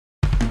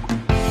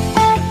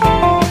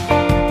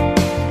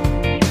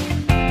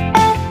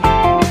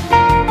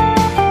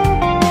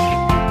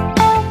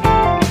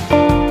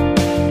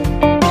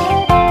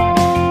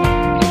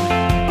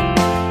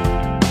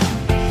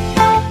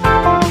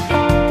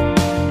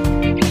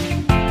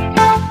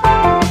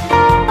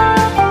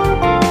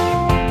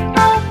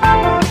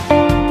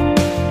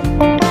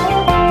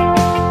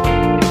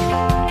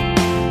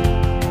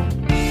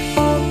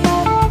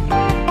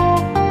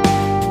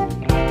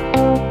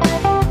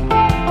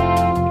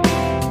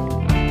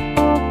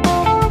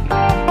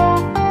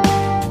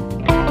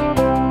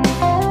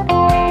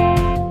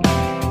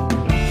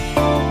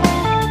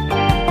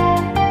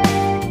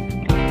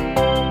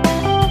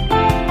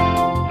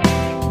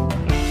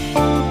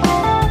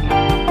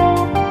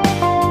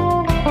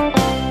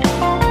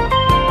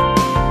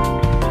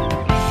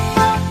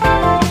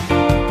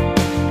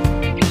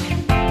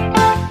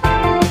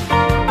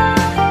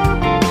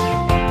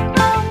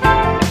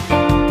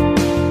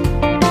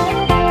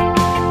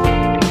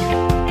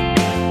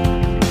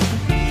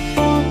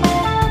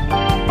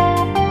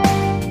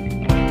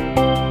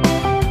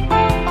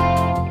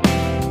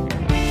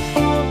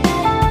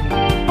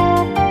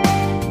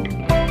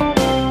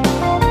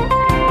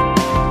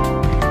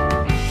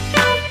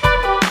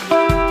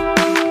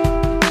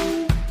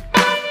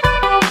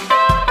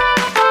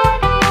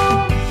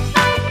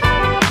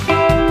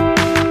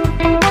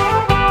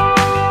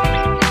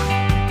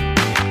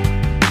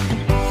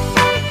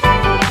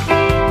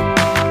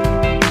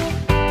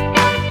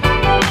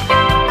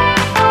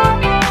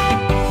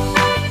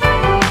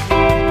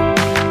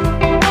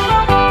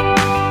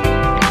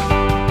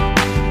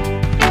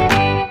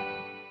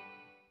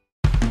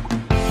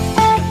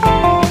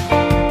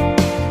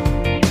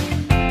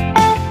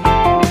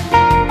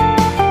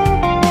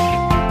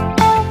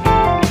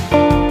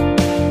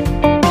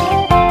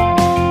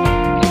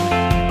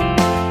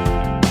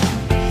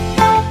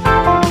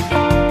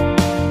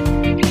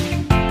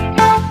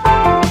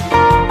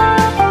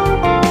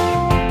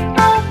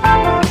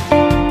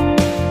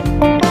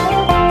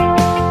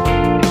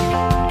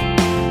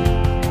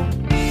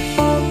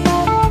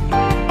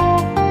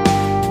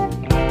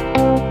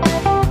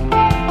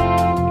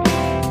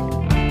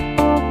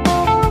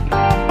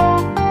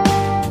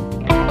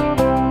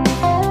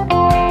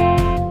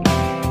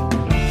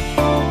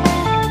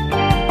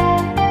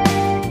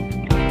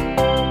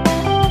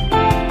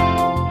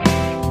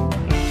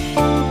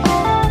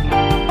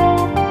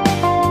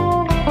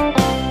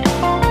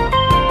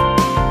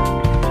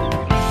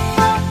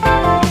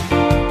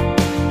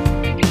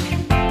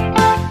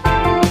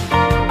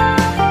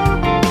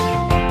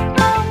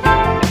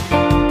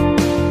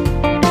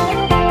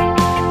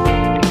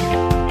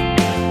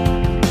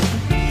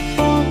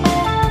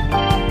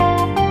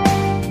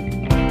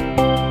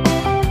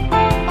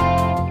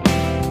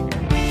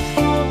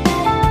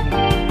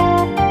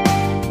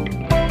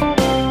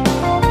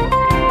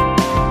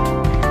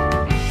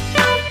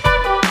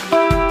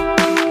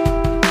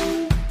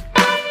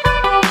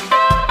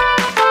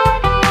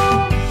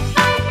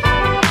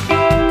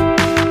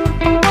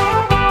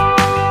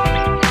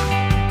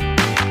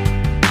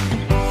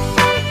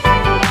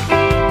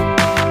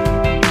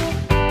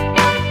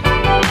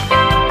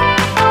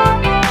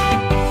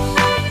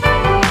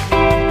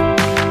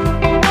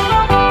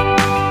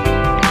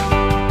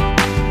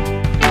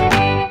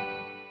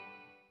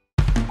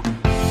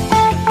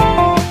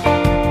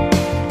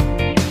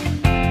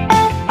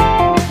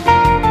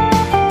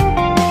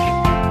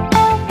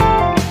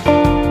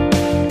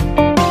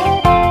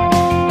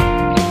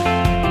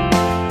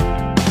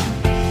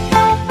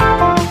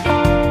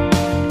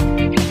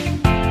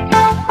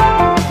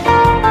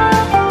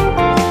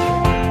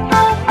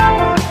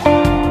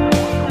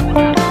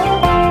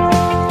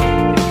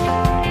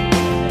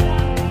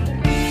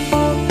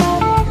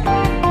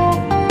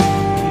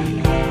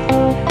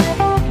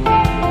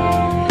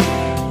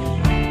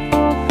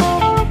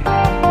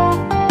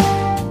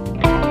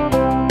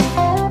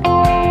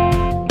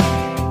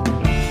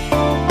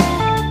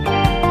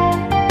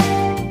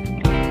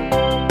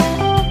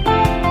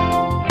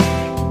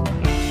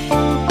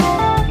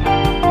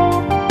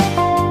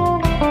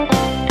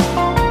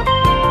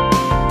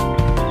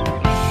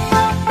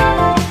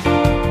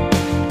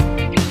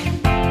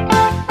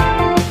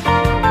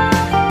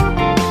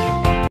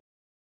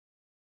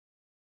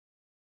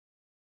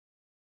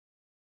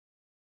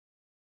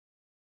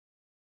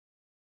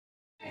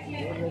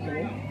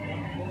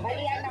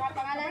Bali, ang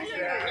nakapangalan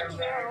sir.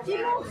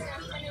 Sino?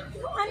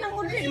 Anong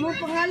order mo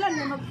pangalan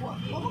mo nagkuha?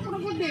 Ako ko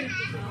nag-order.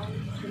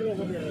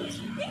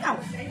 Ikaw.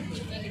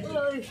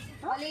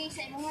 Bali,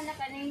 sa imo nga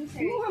nakaning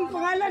sir. Imo ang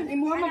pangalan,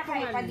 imo ang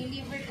pangalan.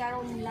 Pa-deliver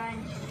karon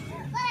lunch.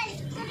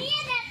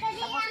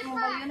 Tapos imo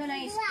balyon na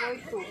i-score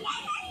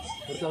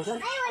 2.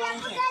 4,000?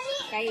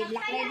 Kay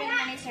Black Label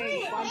man ni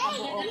sir. Kuan pa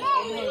buok.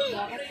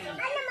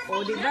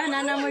 O, di ba?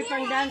 Nanamoy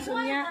pang danso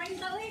niya.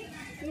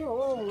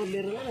 Oo,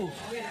 order lang.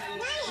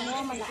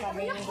 Ano man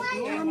nakabayan ng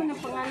Imo naman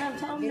ang pangalan.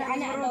 Saan na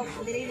ano,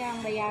 dili lang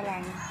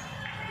bayaran.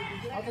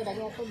 Auto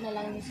dagatod na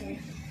lang ni sir.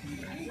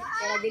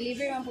 Pero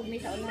deliver man pud mi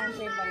sa online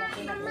sir bala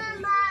ko na.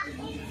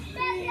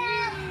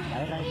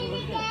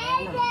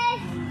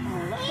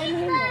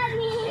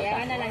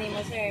 Kaya na lang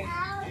nimo sir.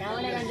 Nawa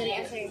na lang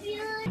diri sir.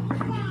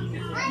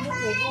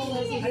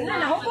 Ala,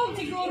 nahupog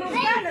siguro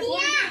ka.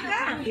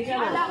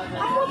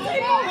 Ako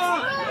sa'yo.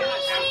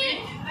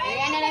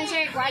 Kaya na lang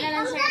sir. Kuha na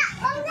lang sir.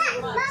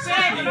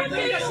 Sir,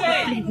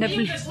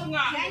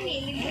 Gani,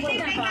 lingkod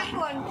na ba?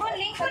 Kon,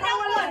 lingkod na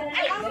wala.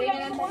 Diri na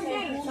lang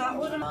sir.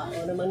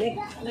 Ano naman eh?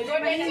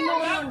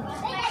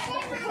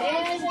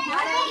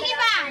 Hindi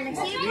ba?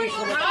 Nagsilpon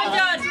ko. Ako,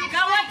 John.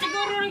 Kawat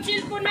siguro ng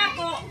cellphone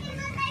ako.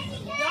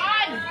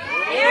 John!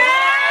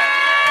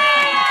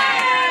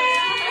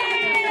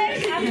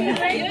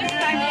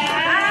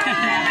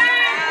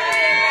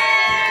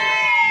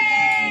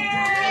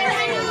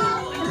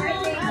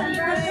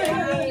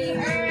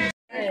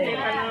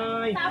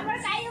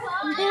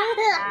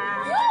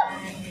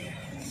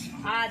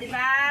 Di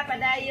ba?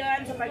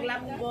 Padayon sa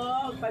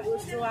paglambog,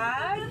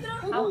 pag-uswag.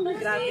 Oh,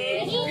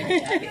 grabe.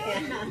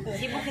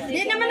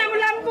 Di naman ako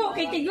lambog,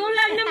 kay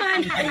tigulang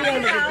naman.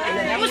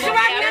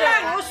 Uswag na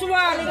lang,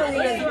 uswag.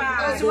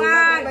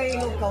 Uswag.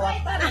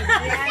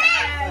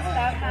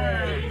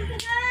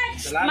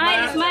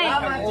 Smile, smile.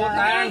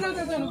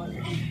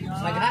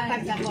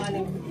 Maghatag sa kung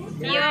anong.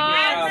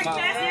 Yun.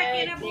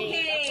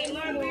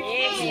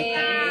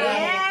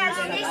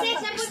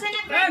 Message na po sa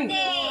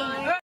na-birthday.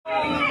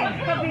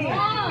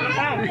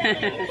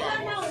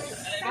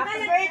 Happy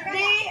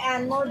birthday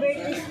and more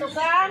birthdays to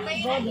come.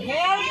 God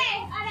help.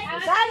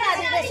 Sana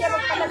di na siya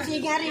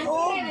magpalagsigari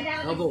o.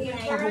 Abo.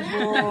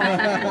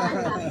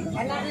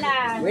 Wala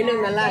lang. Winong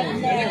na lang.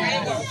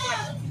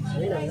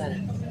 Winong na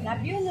lang.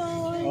 Love you, no.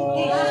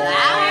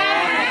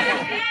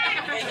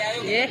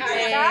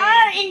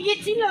 Yeah. Inggit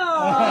sila.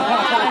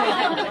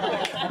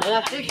 Mga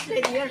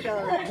 16 years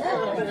old.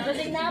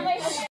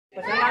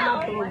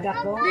 Pasalamat tumod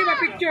ako. Di ba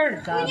picture?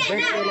 Sa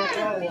birthday na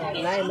ko,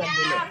 naay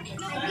magbili.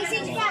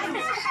 Message ka.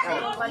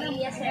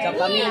 Sa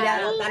pamilya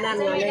ko tanan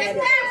nga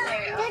na.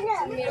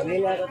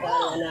 Pamilya ko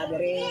tanan na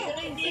diri.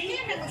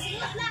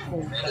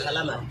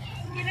 Pasalamat.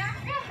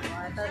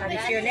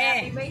 Tradisyon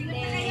eh.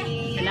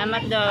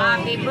 Salamat daw.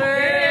 Happy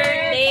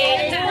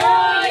birthday to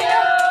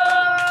you.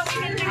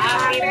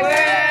 Happy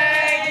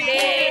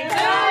birthday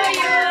to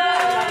you.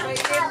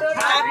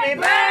 Happy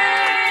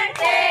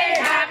birthday.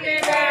 Happy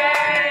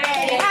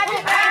birthday. Happy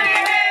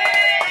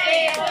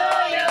birthday to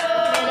you.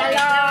 May the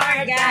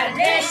Lord God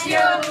bless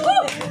you.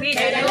 May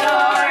the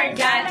Lord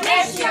God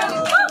bless you.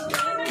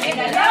 May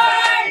the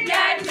Lord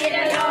God, may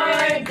the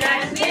Lord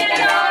God, may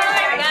the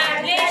Lord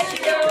God bless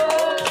you.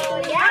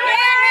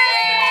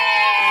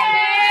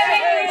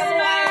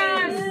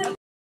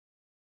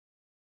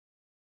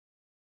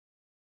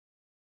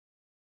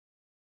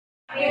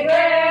 Happy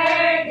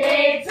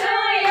birthday to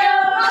you.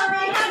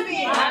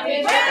 Happy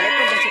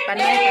birthday.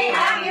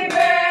 Happy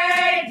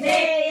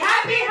birthday.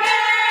 Happy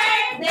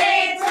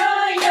birthday to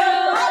you.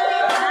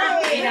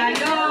 May the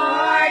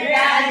Lord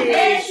God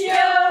bless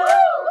you.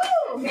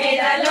 May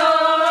the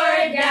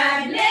Lord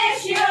God bless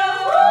you.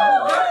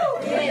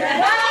 May the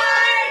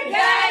Lord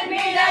God,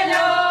 may the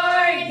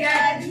Lord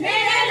God,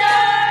 may the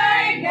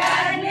Lord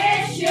God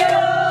bless you.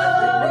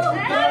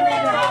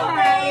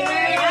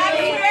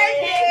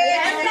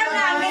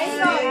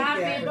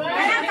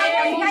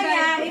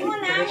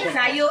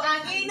 Sayo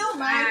ang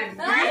inuman.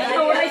 Ay,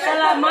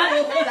 salamat.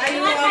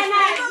 Sayo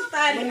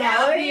ang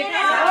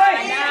inuman.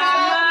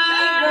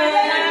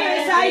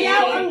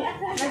 Sayaw ang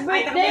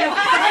nag-birthday.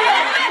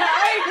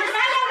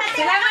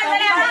 Salamat,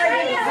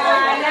 salamat.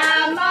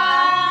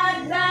 Salamat,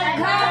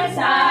 daghang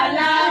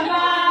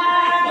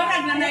salamat.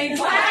 Bakit na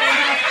naiba?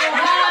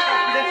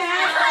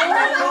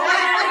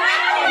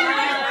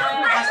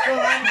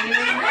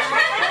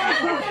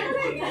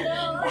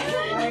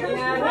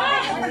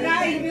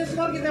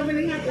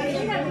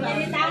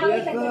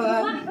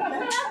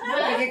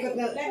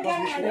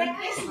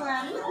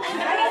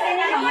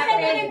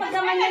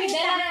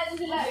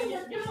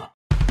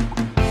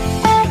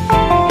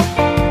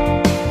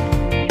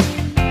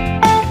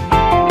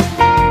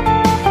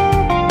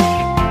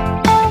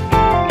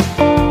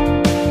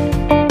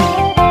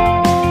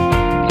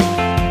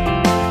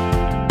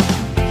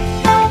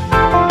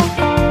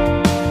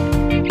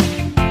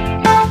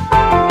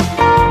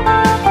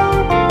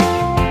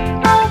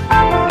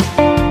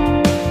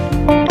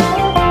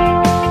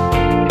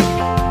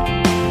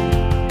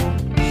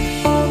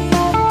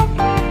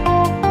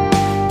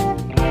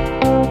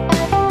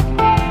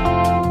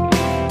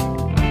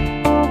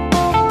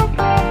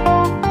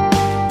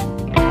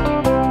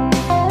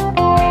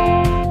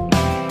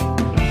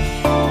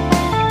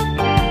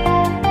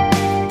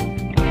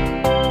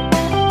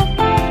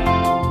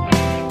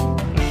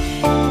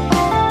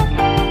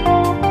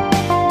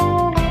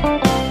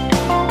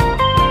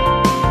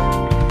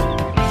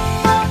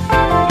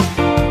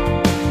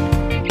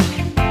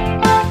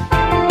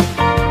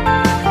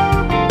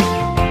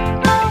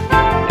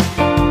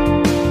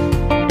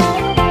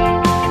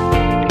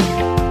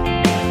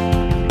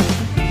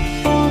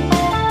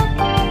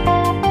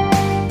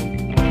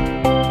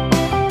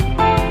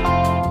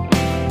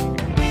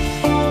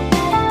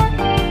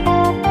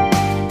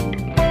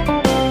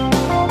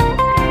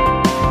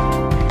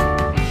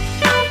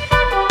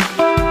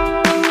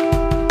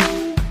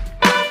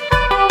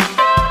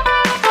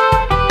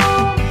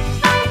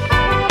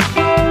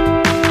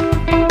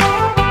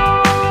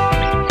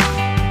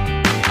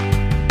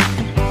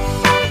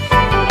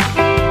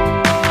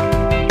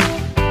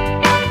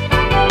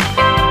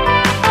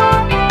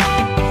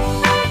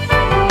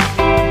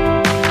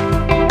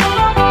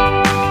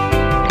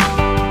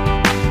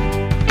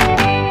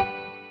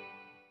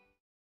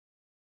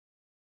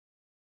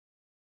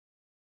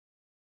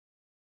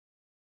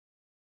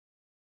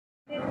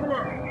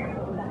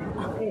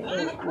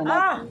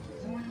 Ah!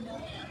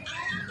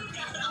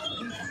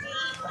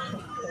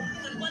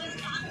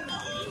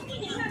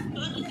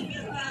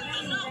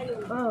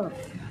 Oh.